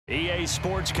EA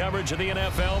Sports coverage of the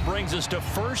NFL brings us to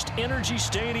First Energy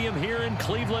Stadium here in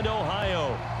Cleveland,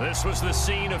 Ohio. This was the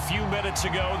scene a few minutes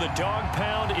ago. The dog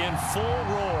pound in full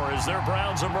roar as their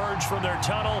Browns emerge from their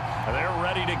tunnel. They're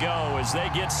ready to go as they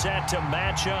get set to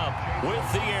match up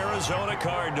with the Arizona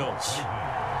Cardinals.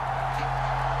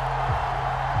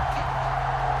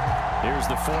 Here's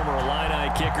the former Illini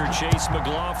kicker Chase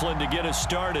McLaughlin to get us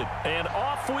started. And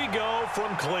off we go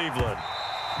from Cleveland.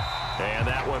 And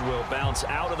that one will bounce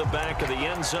out of the back of the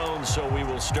end zone, so we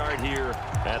will start here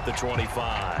at the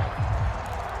 25.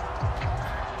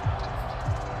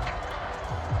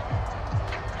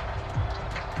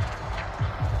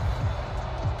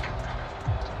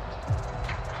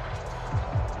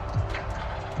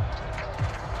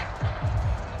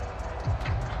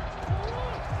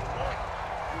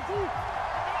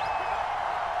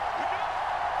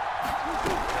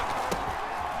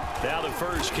 Now the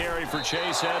first carry for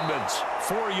Chase Edmonds.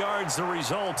 4 yards the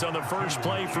result on the first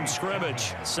play from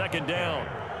scrimmage. Second down.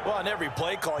 Well, on every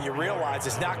play call, you realize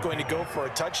it's not going to go for a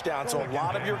touchdown. So a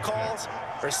lot of your calls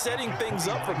are setting things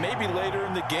up for maybe later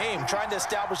in the game, trying to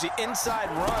establish the inside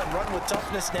run with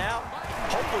toughness now,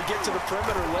 hopefully get to the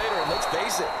perimeter later. And let's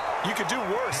face it, you could do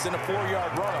worse than a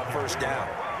 4-yard run on first down.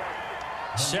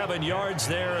 7 yards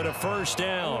there at a first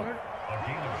down.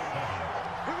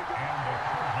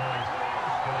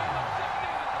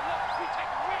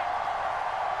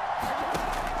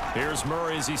 Here's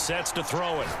Murray as he sets to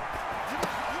throw it.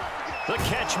 The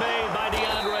catch made by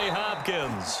DeAndre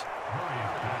Hopkins.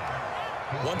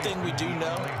 One thing we do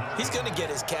know, he's going to get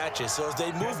his catches. So as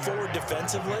they move forward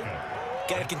defensively,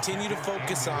 got to continue to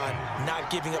focus on not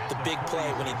giving up the big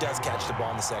play when he does catch the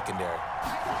ball in the secondary.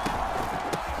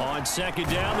 On second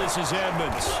down, this is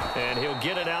Edmonds. And he'll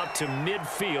get it out to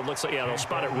midfield. Looks like, yeah, they'll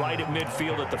spot it right at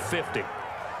midfield at the 50.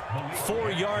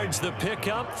 4 yards the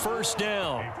pickup, first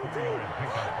down.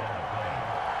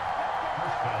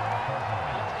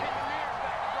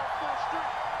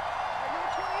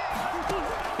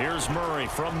 Here's Murray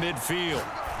from midfield.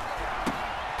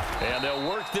 And they'll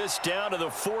work this down to the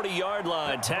 40-yard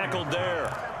line, tackled there.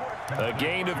 A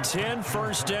gain of 10,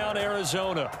 first down,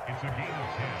 Arizona.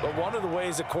 But one of the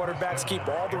ways that quarterbacks keep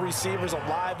all the receivers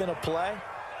alive in a play,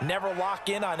 never lock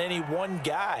in on any one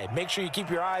guy. Make sure you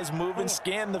keep your eyes moving,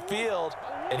 scan the field.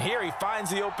 And here he finds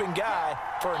the open guy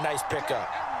for a nice pickup.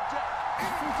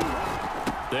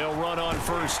 They'll run on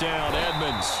first down,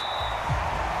 Edmonds.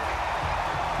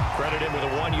 Credit him with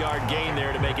a 1-yard gain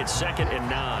there to make it 2nd and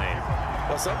 9.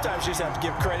 Well, sometimes you just have to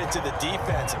give credit to the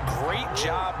defense. A great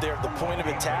job there at the point of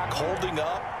attack, holding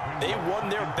up. They won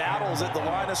their battles at the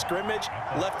line of scrimmage,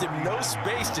 left him no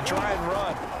space to try and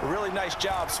run. A really nice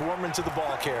job swarming to the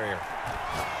ball carrier.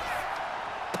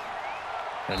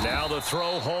 And now the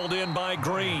throw hauled in by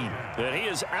Green. And he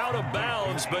is out of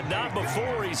bounds, but not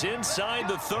before he's inside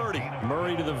the 30.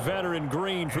 Murray to the veteran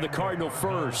Green for the Cardinal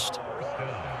first.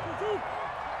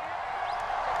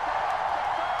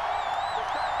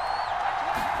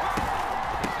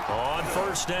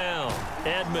 First down,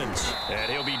 Edmonds, and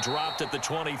he'll be dropped at the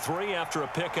 23 after a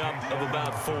pickup of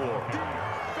about 4. Well,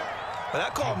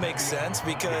 that call makes sense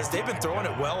because they've been throwing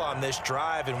it well on this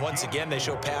drive, and once again they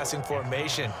show passing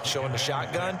formation, showing the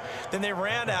shotgun. Then they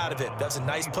ran out of it. That's a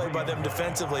nice play by them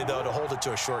defensively, though, to hold it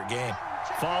to a short gain.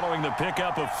 Following the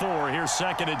pickup of 4, here's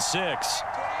 2nd and 6.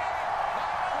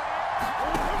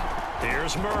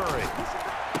 Here's Murray.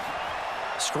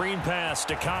 Screen pass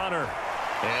to Connor.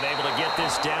 And able to get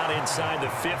this down inside the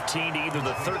 15 to either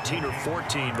the 13 or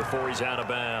 14 before he's out of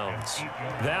bounds.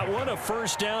 That one a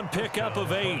first down pickup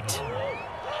of 8.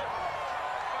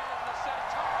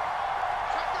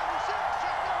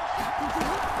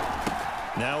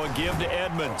 Now a give to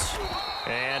Edmonds.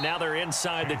 And now they're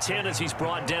inside the 10 as he's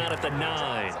brought down at the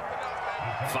 9.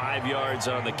 5 yards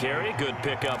on the carry. Good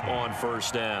pickup on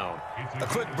first down. A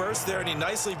quick burst there, and he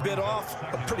nicely bit off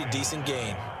a pretty decent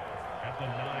gain.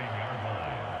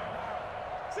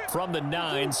 From the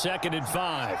 9, 2nd and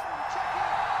 5.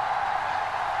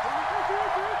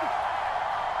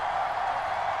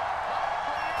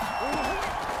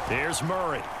 Here's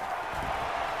Murray.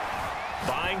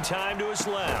 Buying time to his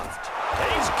left.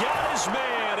 He's got his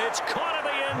man. It's caught in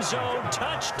the end zone.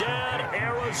 Touchdown,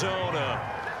 Arizona.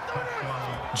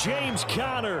 James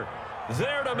Conner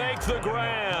there to make the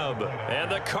grab.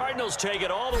 And the Cardinals take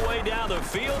it all the way down the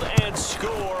field and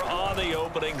score on the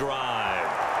opening drive.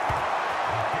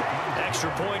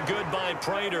 Extra point good by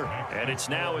Prater, and it's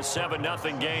now a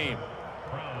 7-0 game.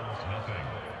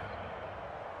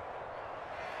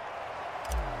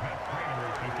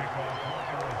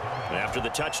 After the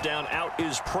touchdown, out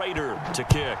is Prater to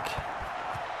kick.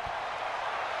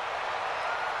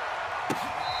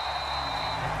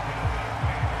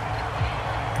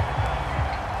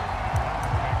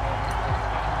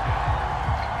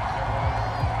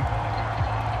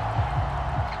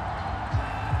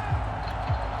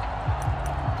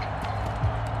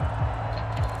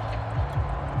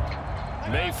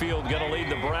 Mayfield going to lead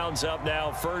the Browns up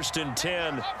now, 1st and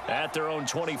 10 at their own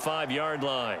 25-yard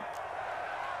line.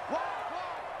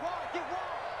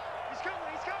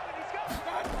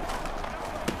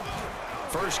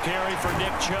 First carry for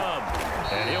Nick Chubb,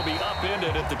 and he'll be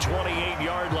upended at the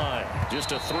 28-yard line.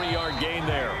 Just a 3-yard gain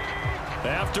there.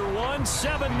 After one,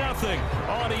 7-0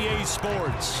 on EA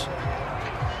Sports.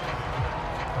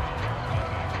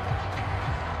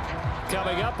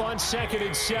 Coming up on 2nd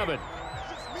and 7.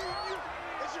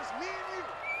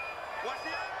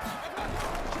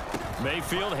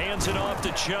 Mayfield hands it off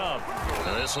to Chubb.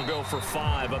 This will go for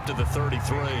 5 up to the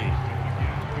 33.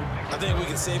 I think we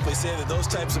can safely say that those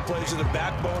types of plays are the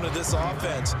backbone of this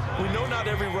offense. We know not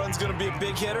every run's going to be a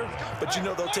big hitter, but you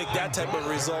know they'll take that type of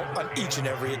result on each and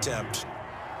every attempt.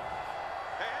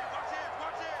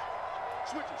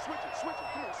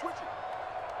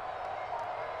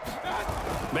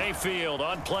 Mayfield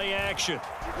on play action.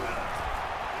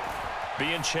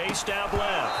 Being chased out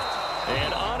left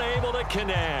and unable to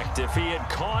connect. If he had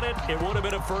caught it, it would have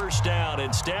been a first down.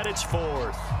 Instead, it's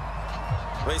 4th.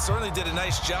 They certainly did a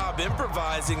nice job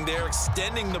improvising there,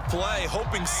 extending the play,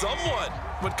 hoping someone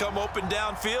would come open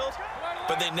downfield,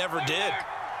 but they never did.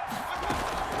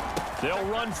 They'll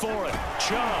run for it.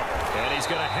 Chubb, and he's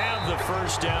going to have the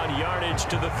first down yardage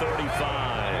to the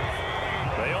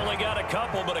 35. They only got a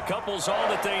couple, but a couple's all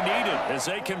that they needed as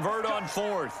they convert on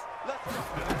 4th.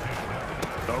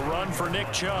 A run for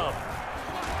Nick Chubb.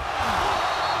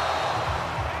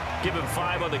 Give him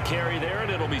 5 on the carry there,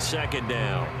 and it'll be 2nd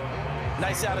down.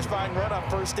 Nice satisfying run on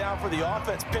first down for the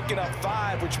offense, picking up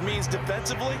 5, which means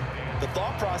defensively, the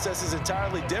thought process is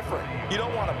entirely different. You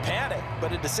don't want to panic,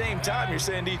 but at the same time, you're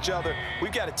saying to each other,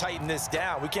 we've got to tighten this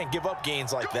down. We can't give up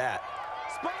gains like that.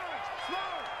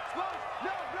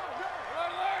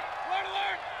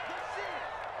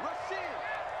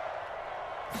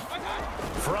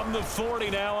 From the 40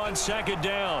 now on 2nd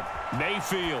down.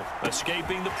 Mayfield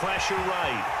escaping the pressure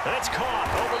right. That's caught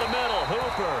over the middle.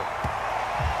 Hooper.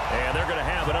 And they're going to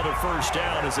have another first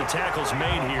down as the tackle's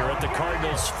made here at the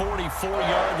Cardinals'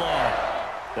 44-yard line.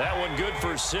 That one good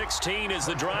for 16 as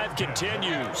the drive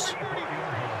continues.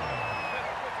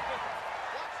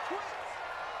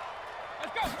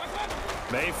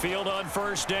 Mayfield on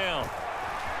first down.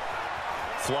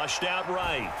 Flushed out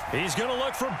right. He's going to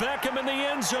look for Beckham in the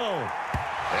end zone.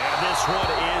 And this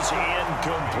one is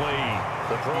incomplete.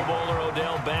 The Pro Bowler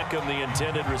Odell Beckham, the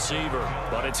intended receiver.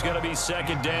 But it's going to be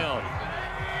 2nd down.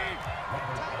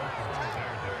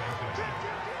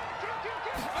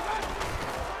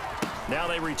 Now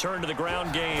they return to the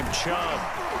ground game. Chubb.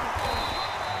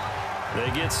 They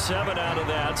get 7 out of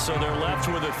that, so they're left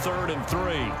with a 3rd and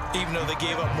 3. Even though they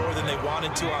gave up more than they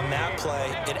wanted to on that play,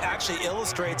 it actually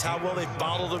illustrates how well they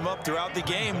bottled him up throughout the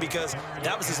game because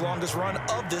that was his longest run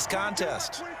of this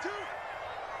contest.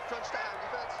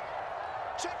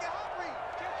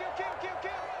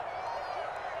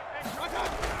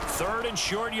 Third and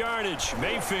short yardage.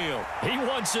 Mayfield. He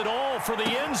wants it all for the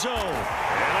end zone.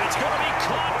 And it's going to be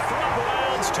caught for a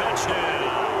Browns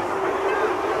touchdown.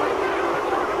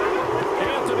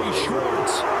 Anthony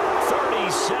Schwartz,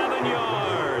 37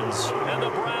 yards. And the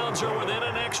Browns are within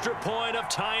an extra point of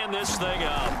tying this thing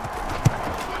up.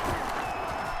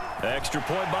 Extra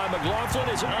point by McLaughlin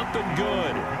is up and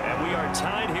good. And we are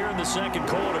tied here in the 2nd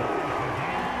quarter.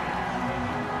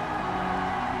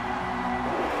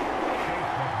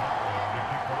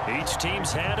 Each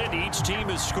team's had it. Each team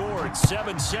has scored.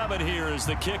 7-7 here as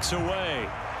the kick's away.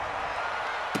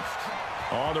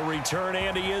 On the return,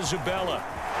 Andy Isabella.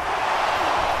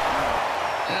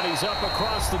 And he's up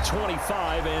across the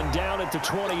 25 and down at the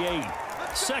 28.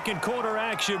 2nd quarter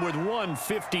action with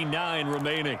 1:59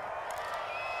 remaining.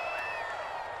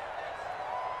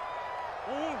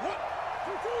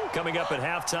 Coming up at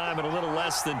halftime in a little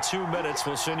less than 2 minutes,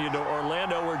 we'll send you to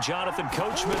Orlando where Jonathan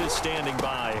Coachman is standing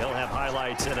by. He'll have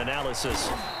highlights and analysis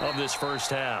of this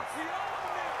first half.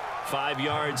 5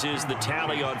 yards is the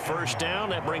tally on first down.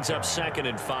 That brings up 2nd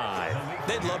and 5.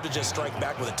 They'd love to just strike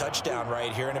back with a touchdown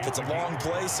right here, and if it's a long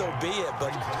play, so be it.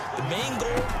 But the main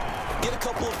goal, get a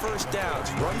couple of first downs,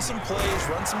 run some plays,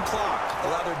 run some clock,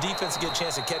 allow their defense to get a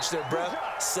chance to catch their breath,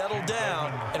 settle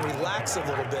down, and relax a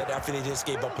little bit after they just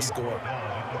gave up a score.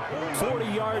 40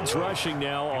 yards rushing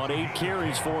now on 8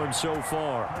 carries for him so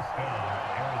far.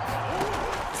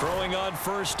 Throwing on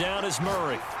first down is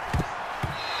Murray.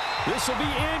 This will be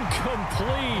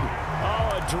incomplete.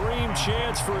 Oh, a dream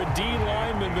chance for a D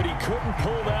lineman, but he couldn't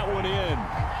pull that one in.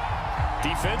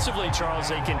 Defensively, Charles,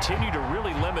 they continue to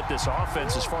really limit this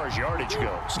offense as far as yardage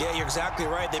goes. Yeah, you're exactly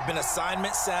right. They've been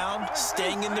assignment sound,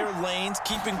 staying in their lanes,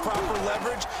 keeping proper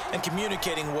leverage, and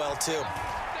communicating well, too.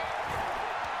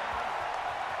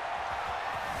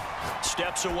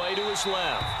 steps away to his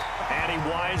left. And he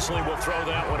wisely will throw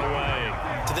that one away.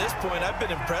 To this point, I've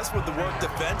been impressed with the work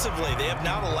defensively. They have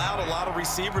not allowed a lot of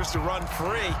receivers to run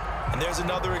free. And there's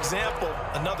another example,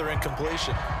 another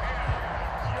incompletion.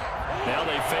 Now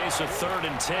they face a 3rd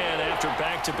and 10 after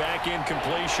back-to-back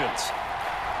incompletions.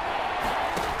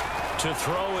 To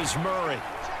throw is Murray.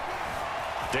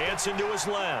 Dancing to his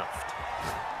left.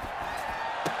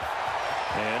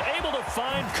 And able to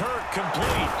find Kirk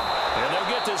complete. And they'll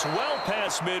get this well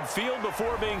past midfield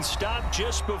before being stopped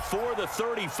just before the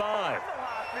 35.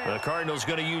 The Cardinals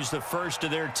going to use the first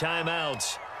of their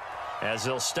timeouts as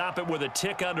they'll stop it with a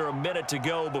tick under a minute to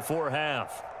go before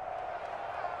half.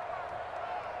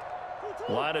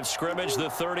 Line of scrimmage, the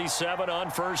 37 on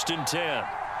 1st and 10.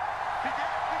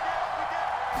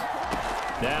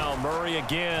 Now Murray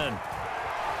again.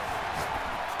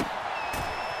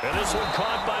 And this one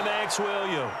caught by Max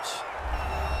Williams.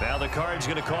 Now the Cards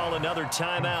going to call another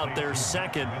timeout, their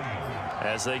second,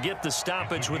 as they get the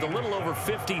stoppage with a little over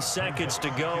 50 seconds to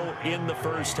go in the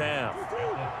first half.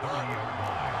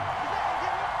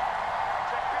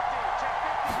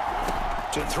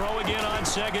 To throw again on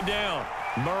 2nd down.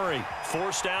 Murray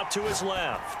forced out to his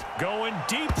left. Going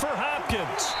deep for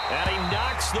Hopkins. And he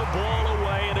knocks the ball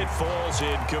away, and it falls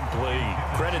incomplete.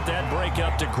 Credit that break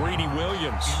up to Greedy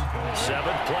Williams.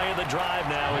 7th play of the drive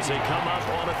now as they come up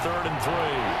on a 3rd and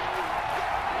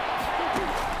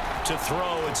 3. To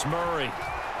throw, it's Murray.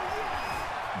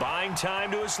 Buying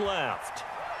time to his left.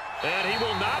 And he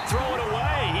will not throw it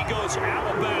away. He goes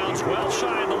out of bounds, well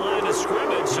shy of the line of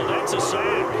scrimmage, so that's a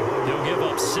sack. He'll give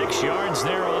up 6 yards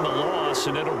there on the loss,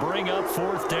 and it'll bring up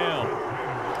 4th down.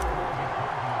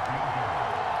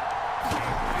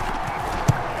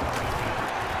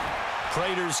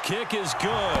 Prater's kick is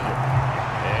good.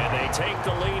 And they take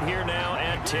the lead here now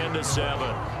at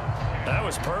 10-7. That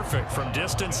was perfect. From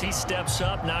distance, he steps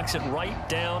up, knocks it right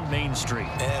down Main Street.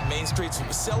 And Main Street's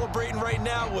celebrating right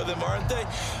now with him, aren't they?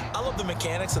 I love the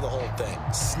mechanics of the whole thing.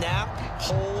 Snap,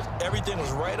 hold, everything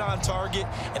was right on target,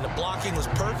 and the blocking was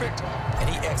perfect, and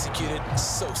he executed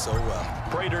so well.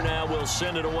 Prater now will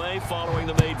send it away following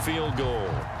the made field goal.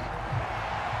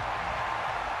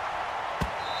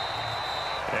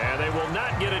 And they will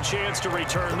not get a chance to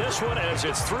return this one as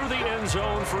it's through the end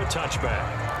zone for a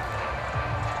touchback.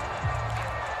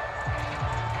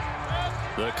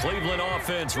 The Cleveland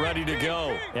offense ready to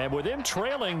go. And with them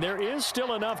trailing, there is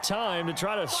still enough time to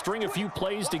try to string a few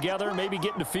plays together and maybe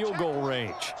get into field goal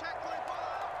range.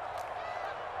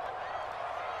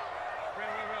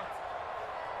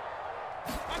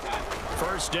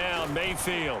 First down,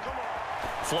 Mayfield.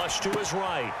 Flush to his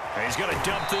right. And he's going to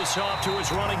dump this off to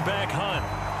his running back, Hunt.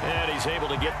 And he's able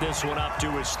to get this one up to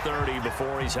his 30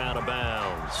 before he's out of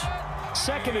bounds.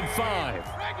 2nd and 5.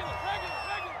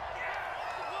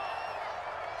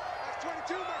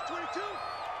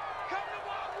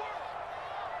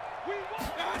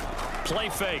 Play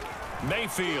fake.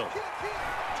 Mayfield.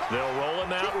 They'll roll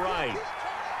him out right.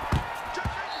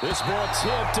 This ball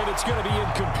tipped, and it's going to be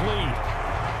incomplete.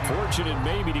 Fortunate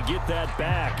maybe to get that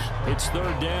back. It's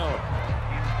 3rd down.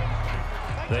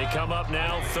 They come up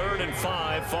now 3rd and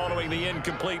 5 following the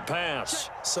incomplete pass.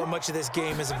 So much of this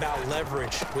game is about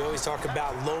leverage. We always talk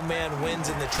about low man wins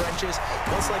in the trenches.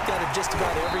 Well, it's like that in just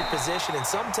about every position. And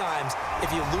sometimes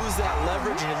if you lose that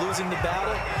leverage and you're losing the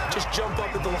battle, just jump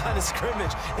up at the line of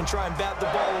scrimmage and try and bat the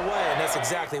ball away. And that's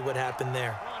exactly what happened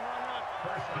there.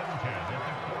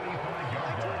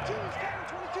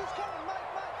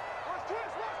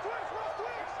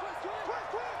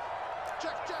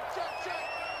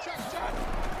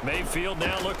 Mayfield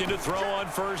now looking to throw on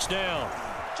 1st down.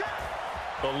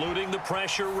 Eluding the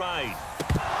pressure right.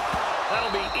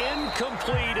 That'll be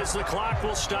incomplete as the clock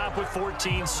will stop with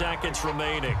 14 seconds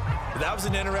remaining. That was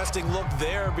an interesting look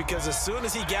there because as soon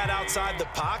as he got outside the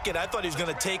pocket, I thought he was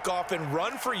going to take off and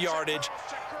run for yardage.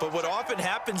 But what often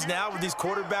happens now with these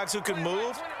quarterbacks who can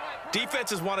move,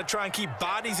 defenses want to try and keep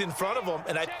bodies in front of them,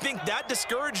 and I think that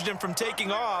discouraged him from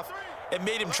taking off and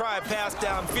made him try a pass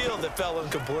downfield that fell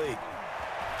incomplete.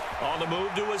 On the move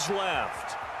to his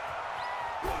left.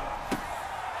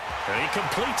 And he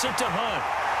completes it to Hunt.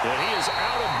 And he is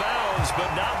out of bounds, but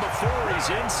not before he's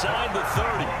inside the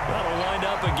 30. That'll wind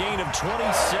up a gain of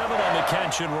 27 on the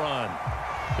catch and run.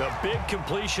 A big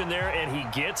completion there, and he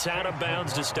gets out of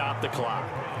bounds to stop the clock.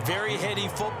 Very heady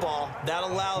football. That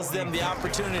allows them the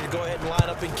opportunity to go ahead and line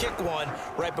up and kick one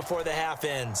right before the half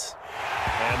ends.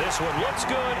 And this one looks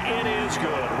good. It is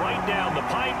good. Right down the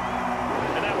pipe.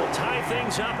 And that will tie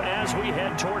things up as we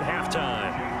head toward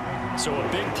halftime. So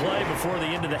a big play before the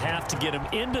end of the half to get them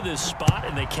into this spot,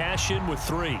 and they cash in with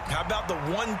 3. How about the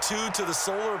 1-2 to the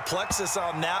solar plexus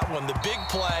on that one? The big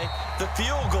play, the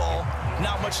field goal,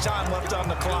 not much time left on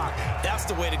the clock. That's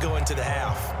the way to go into the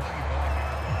half.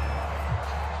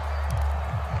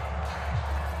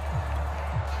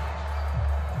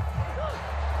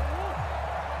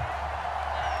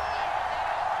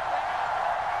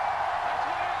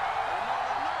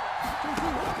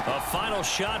 A final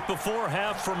shot before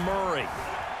half from Murray.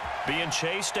 Being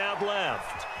chased out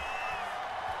left.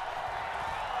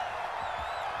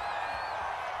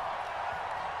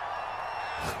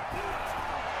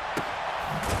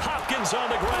 Hopkins on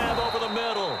the grab over the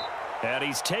middle. And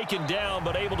he's taken down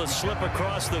but able to slip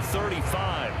across the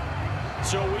 35.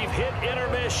 So we've hit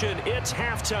intermission. It's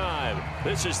halftime.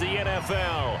 This is the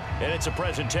NFL, and it's a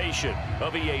presentation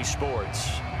of EA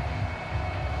Sports.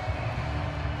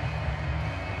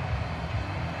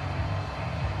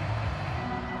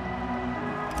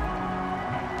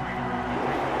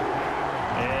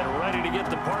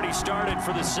 The party started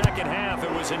for the second half.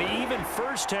 It was an even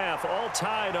first half, all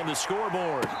tied on the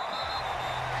scoreboard.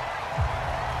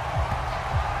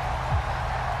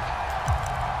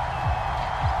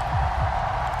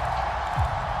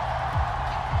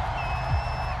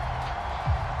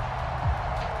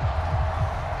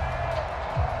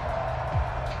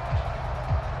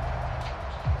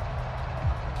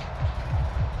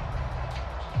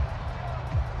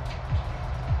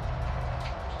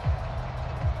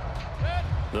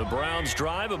 The Browns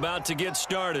drive about to get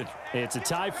started. It's a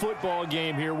tie football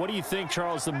game here. What do you think,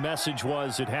 Charles, the message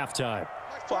was at halftime?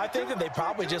 Well, I think that they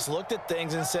probably just looked at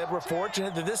things and said, we're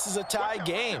fortunate that this is a tie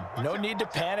game. No need to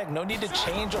panic. No need to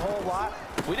change a whole lot.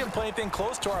 We didn't play anything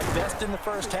close to our best in the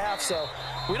first half, so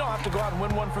we don't have to go out and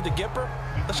win one for the Gipper.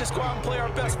 Let's just go out and play our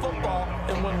best football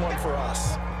and win one for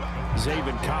us.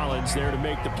 Zaven Collins there to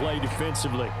make the play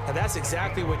defensively. And that's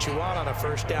exactly what you want on a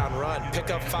first down run. Pick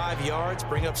up 5 yards,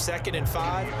 bring up 2nd and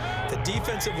 5. The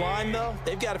defensive line, though,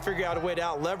 they've got to figure out a way to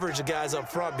out-leverage the guys up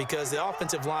front because the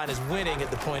offensive line is winning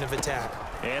at the point of attack.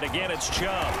 And again, it's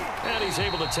Chubb. And he's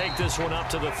able to take this one up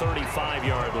to the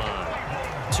 35-yard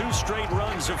line. 2 straight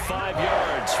runs of 5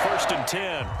 yards, 1st and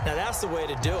 10. Now, that's the way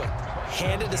to do it.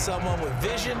 Hand it to someone with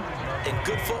vision and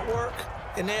good footwork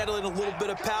and add in a little bit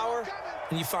of power,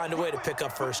 and you find a way to pick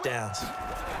up first downs.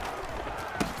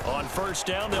 On first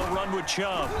down, they'll run with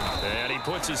Chubb. And he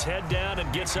puts his head down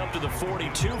and gets up to the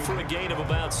 42 for a gain of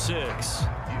about 6.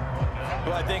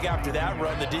 Well, I think after that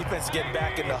run, the defense getting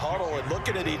back in the huddle and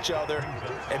looking at each other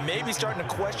and maybe starting to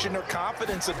question their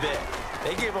confidence a bit.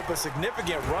 They gave up a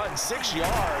significant run, 6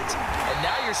 yards, and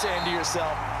now you're saying to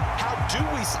yourself, how do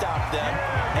we stop them,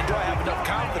 and do I have enough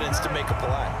confidence to make a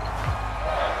play?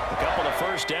 A couple of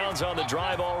first downs on the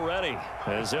drive already,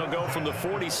 as they'll go from the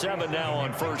 47 now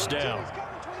on first down.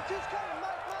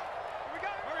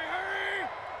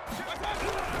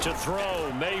 To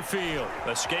throw, Mayfield,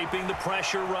 escaping the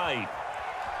pressure right.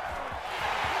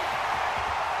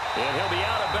 And he'll be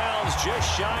out of bounds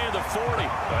just shy of the 40.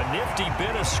 A nifty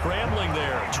bit of scrambling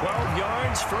there. 12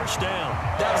 yards, first down.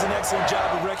 That was an excellent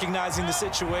job of recognizing the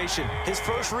situation. His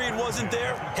first read wasn't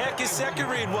there. Heck, his second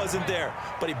read wasn't there.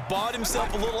 But he bought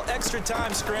himself a little extra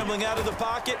time scrambling out of the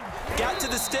pocket, got to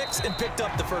the sticks, and picked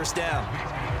up the first down.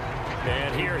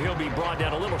 And here he'll be brought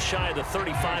down a little shy of the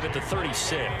 35 at the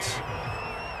 36.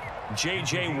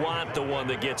 J.J. Watt, the one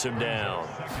that gets him down.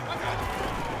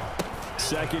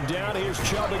 Second down, here's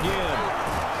Chubb again.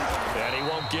 And he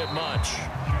won't get much.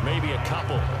 Maybe a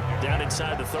couple. Down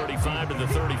inside the 35 to the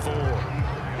 34.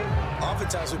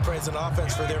 Oftentimes we praise an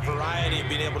offense for their variety of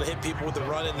being able to hit people with the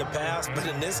run in the pass. But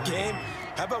in this game,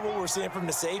 how about what we're seeing from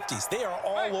the safeties? They are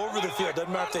all over the field.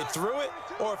 Doesn't matter if they threw it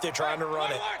or if they're trying to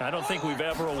run it. I don't think we've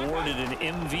ever awarded an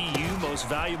MVU, most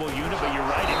valuable unit, but you're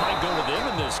right, it might go to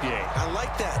them in this game. I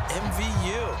like that,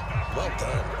 MVU. Well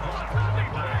done.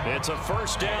 It's a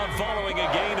first down following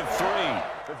a gain of 3.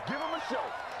 Let's give them a show.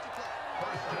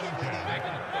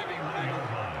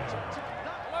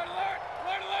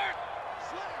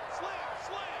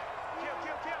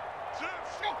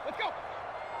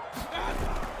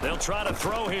 They'll try to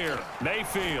throw here.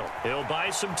 Mayfield, he'll buy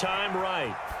some time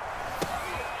right.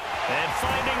 And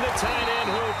finding the tight end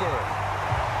Hooper.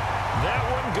 That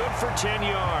one good for 10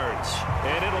 yards.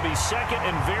 And it'll be second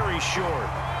and very short.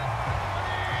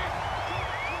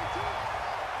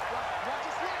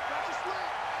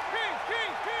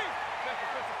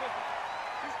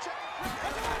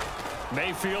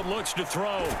 Mayfield looks to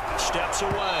throw, steps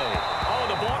away. Oh,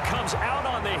 the ball comes out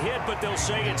on the hit, but they'll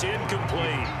say it's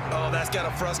incomplete. Oh, that's got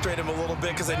to frustrate him a little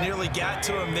bit because I nearly got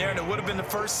to him there, and it would have been the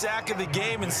first sack of the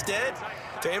game. Instead,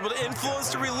 They're able to influence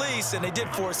the release, and they did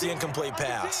force the incomplete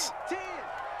pass.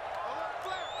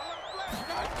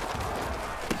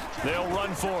 They'll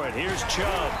run for it. Here's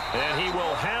Chubb, and he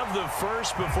will have the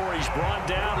first before he's brought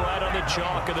down right on the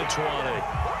chalk of the 20.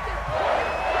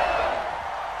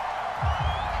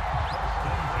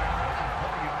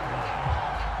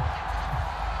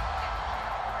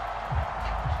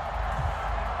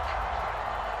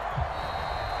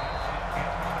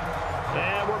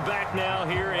 Now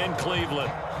here in Cleveland.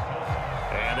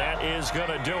 And that is going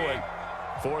to do it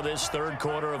for this third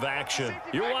quarter of action.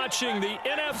 You're watching the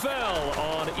NFL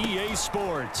on EA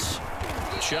Sports.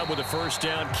 Chubb with the first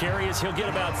down carry as he'll get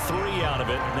about 3 out of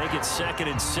it. Make it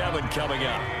 2nd and 7 coming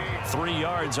up. 3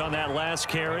 yards on that last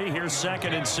carry. Here's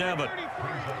 2nd and 7.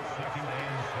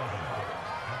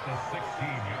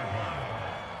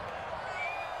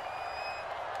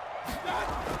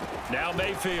 Now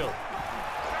Mayfield.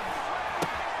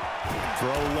 Throw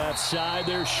left side.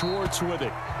 There's Schwartz with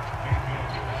it.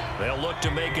 They'll look to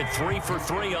make it 3 for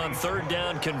 3 on third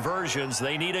down conversions.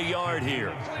 They need a yard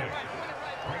here.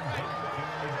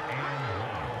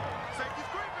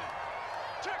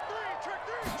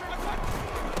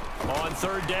 On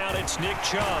third down, it's Nick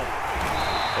Chubb.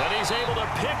 And he's able to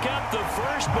pick up the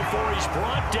first before he's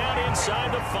brought down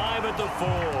inside the 5 at the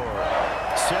 4.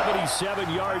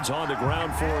 77 yards on the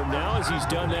ground for him now as he's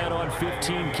done that on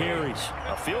 15 carries.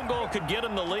 A field goal could get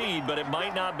him the lead, but it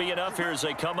might not be enough here as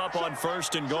they come up on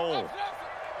 1st and goal.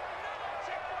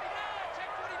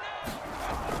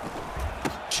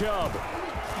 Chubb.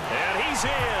 And he's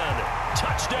in.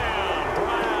 Touchdown,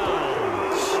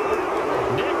 Browns.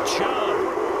 Nick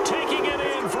Chubb taking it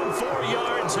in from 4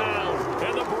 yards out.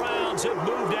 And the Browns have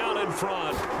moved out in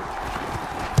front.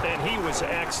 And he was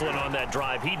excellent on that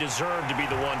drive. He deserved to be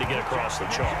the one to get across the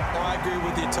chalk. Oh, I agree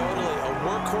with you totally. A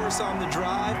workhorse on the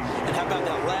drive. And how about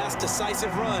that last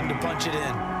decisive run to punch it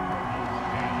in?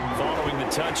 Following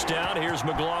the touchdown, here's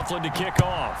McLaughlin to kick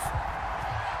off.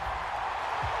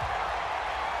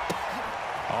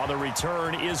 On the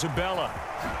return, Isabella.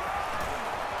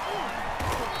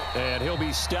 And he'll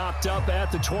be stopped up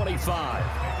at the 25.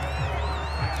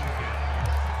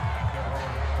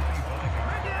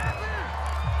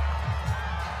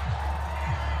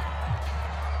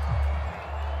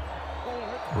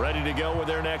 Ready to go with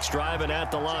their next drive, and at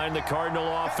the line, the Cardinal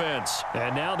offense.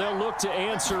 And now they'll look to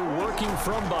answer working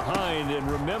from behind.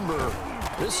 And remember,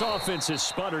 this offense has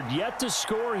sputtered yet to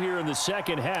score here in the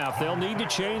second half. They'll need to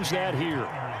change that here.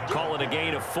 Call it a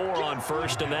gain of 4 on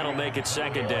first, and that'll make it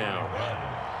 2nd down.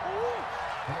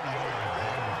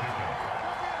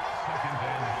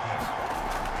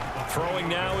 Throwing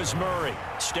now is Murray.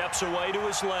 Steps away to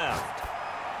his left.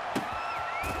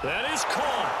 That is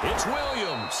caught. It's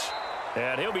Williams.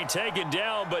 And he'll be taken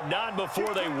down, but not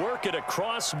before they work it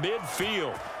across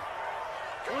midfield.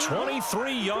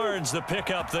 23 yards the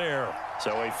pickup there.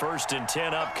 So a 1st and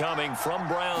 10 upcoming from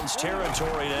Browns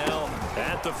territory now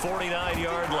at the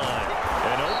 49-yard line.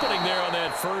 And opening there on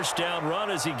that first down run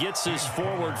as he gets this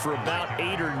forward for about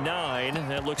 8 or 9.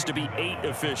 That looks to be 8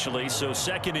 officially, so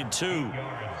 2nd and 2.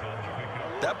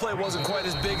 That play wasn't quite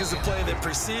as big as the play that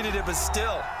preceded it, but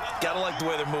still, got to like the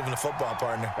way they're moving the football,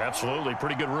 partner. Absolutely.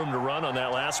 Pretty good room to run on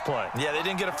that last play. Yeah, they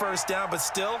didn't get a first down, but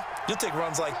still, you'll take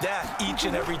runs like that each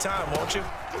and every time, won't you?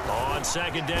 On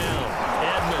 2nd down,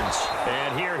 Edmonds.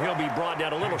 And here he'll be brought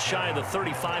down a little shy of the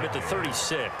 35 at the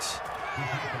 36.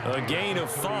 A gain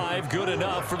of 5, good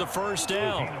enough for the first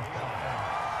down.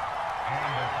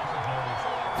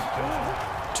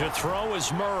 To throw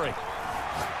is Murray.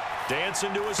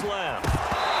 Dancing to his left.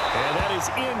 And that is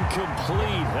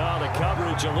incomplete. Oh, the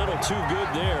coverage a little too good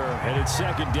there, and it's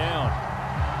 2nd down.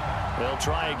 They'll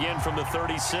try again from the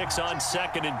 36 on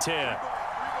 2nd and 10.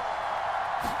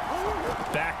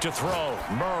 Back to throw,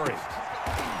 Murray.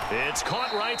 It's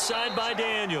caught right side by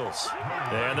Daniels.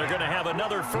 And they're going to have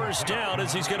another first down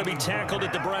as he's going to be tackled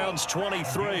at the Browns'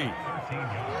 23.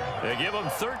 They give him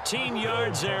 13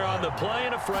 yards there on the play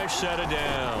and a fresh set of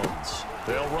downs.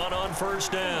 They'll run on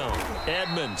first down.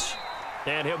 Edmonds.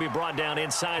 And he'll be brought down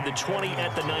inside the 20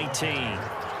 at the 19.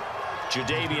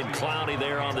 Jadeveon Clowney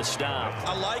there on the stop.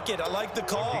 I like it. I like the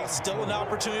call. Still an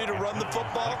opportunity to run the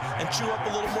football and chew up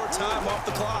a little more time off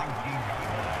the clock.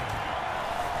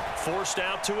 Forced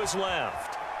out to his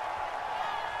left.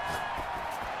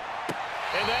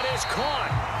 And that is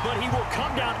caught, but he will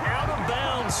come down out of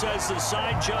bounds, says the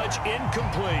side judge,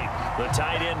 incomplete. The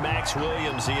tight end, Max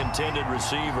Williams, the intended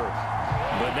receiver.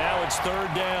 But now it's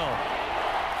 3rd down.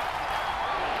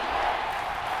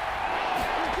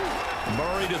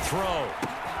 Murray to throw.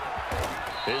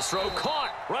 His throw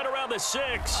caught right around the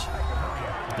 6.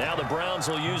 Now the Browns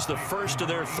will use the first of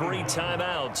their 3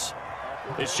 timeouts.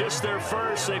 It's just their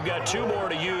first. They've got 2 more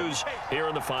to use here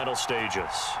in the final stages.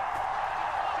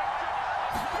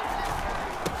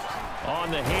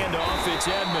 On the handoff, it's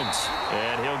Edmonds.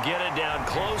 And he'll get it down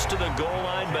close to the goal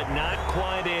line, but not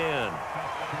quite in.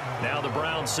 Now the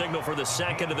Browns signal for the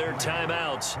second of their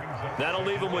timeouts. That'll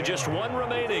leave them with just 1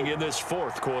 remaining in this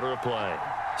 4th quarter of play.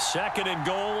 2nd and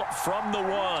goal from the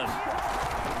 1.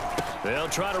 They'll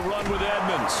try to run with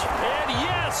Edmonds. And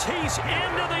yes, he's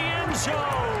into the end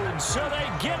zone. So they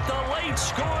get the late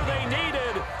score they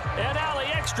needed. And now the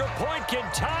extra point can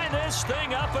tie this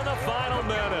thing up in the final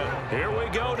minute. Here we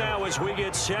go now as we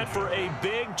get set for a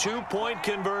big 2-point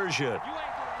conversion.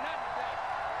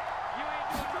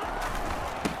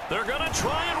 They're going to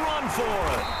try and run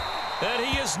for it. And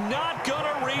he is not going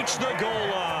to reach the goal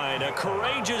line. A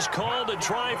courageous call to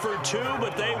try for 2,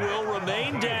 but they will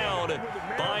remain down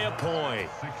by a point.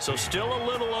 So still a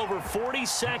little over 40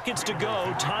 seconds to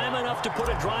go. Time enough to put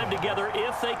a drive together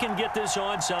if they can get this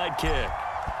onside kick.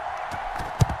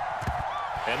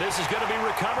 And this is going to be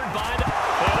recovered by... And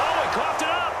oh, he coughed it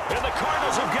up. And the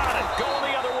Cardinals have got it. Going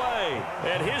the other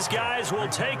way. And his guys will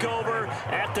take over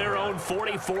at their own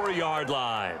 44-yard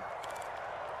line.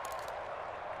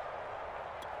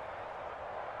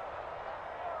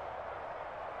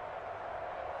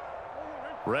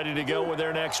 Ready to go with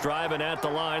their next drive, and at the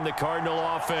line, the Cardinal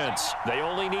offense. They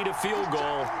only need a field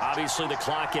goal. Obviously, the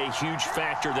clock a huge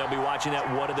factor. They'll be watching that.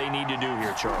 What do they need to do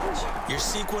here, Charles? Your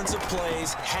sequence of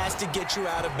plays has to get you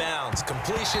out of bounds.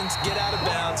 Completions, get out of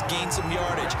bounds, gain some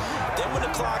yardage. Then when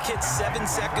the clock hits 7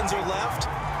 seconds or left,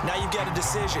 now you've got a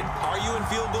decision. Are you in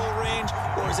field goal range,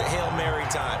 or is it Hail Mary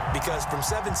time? Because from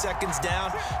 7 seconds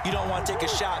down, you don't want to take a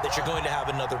shot that you're going to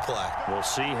have another play. We'll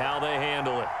see how they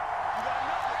handle it.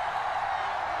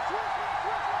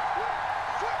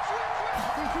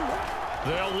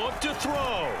 They'll look to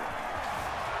throw.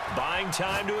 Buying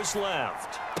time to his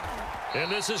left.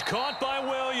 And this is caught by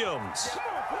Williams.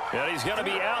 And he's going to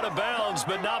be out of bounds,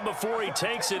 but not before he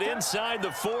takes it inside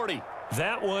the 40.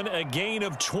 That one a gain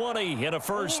of 20 and a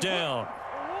first down.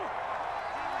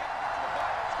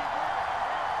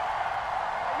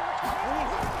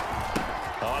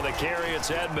 On the carry, it's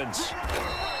Edmonds.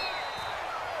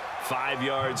 5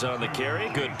 yards on the carry.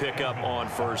 Good pickup on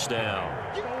first down.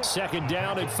 2nd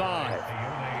down at 5.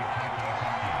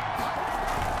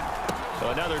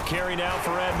 Another carry now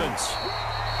for Edmonds.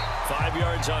 5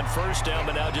 yards on first down,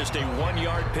 but now just a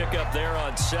 1-yard pickup there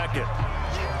on 2nd.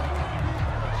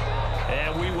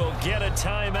 And we will get a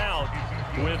timeout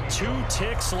with 2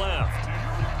 ticks left.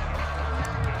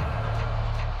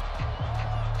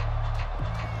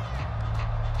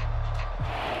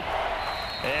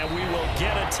 And we will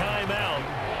get a timeout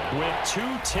with 2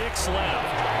 ticks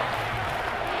left.